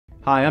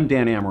Hi, I'm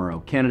Dan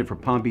Amero, candidate for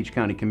Palm Beach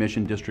County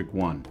Commission, District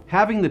 1.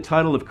 Having the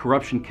title of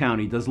Corruption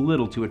County does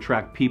little to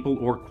attract people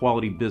or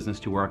quality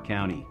business to our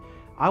county.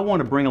 I want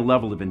to bring a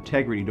level of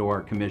integrity to our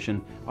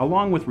commission,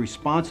 along with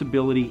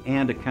responsibility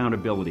and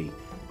accountability.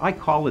 I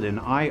call it an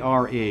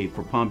IRA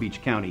for Palm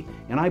Beach County,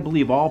 and I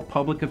believe all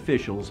public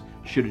officials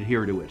should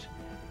adhere to it.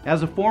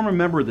 As a former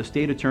member of the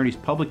State Attorney's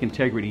Public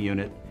Integrity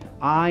Unit,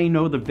 I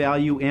know the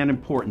value and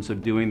importance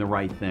of doing the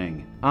right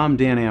thing. I'm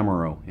Dan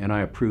Amero, and I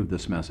approve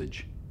this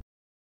message.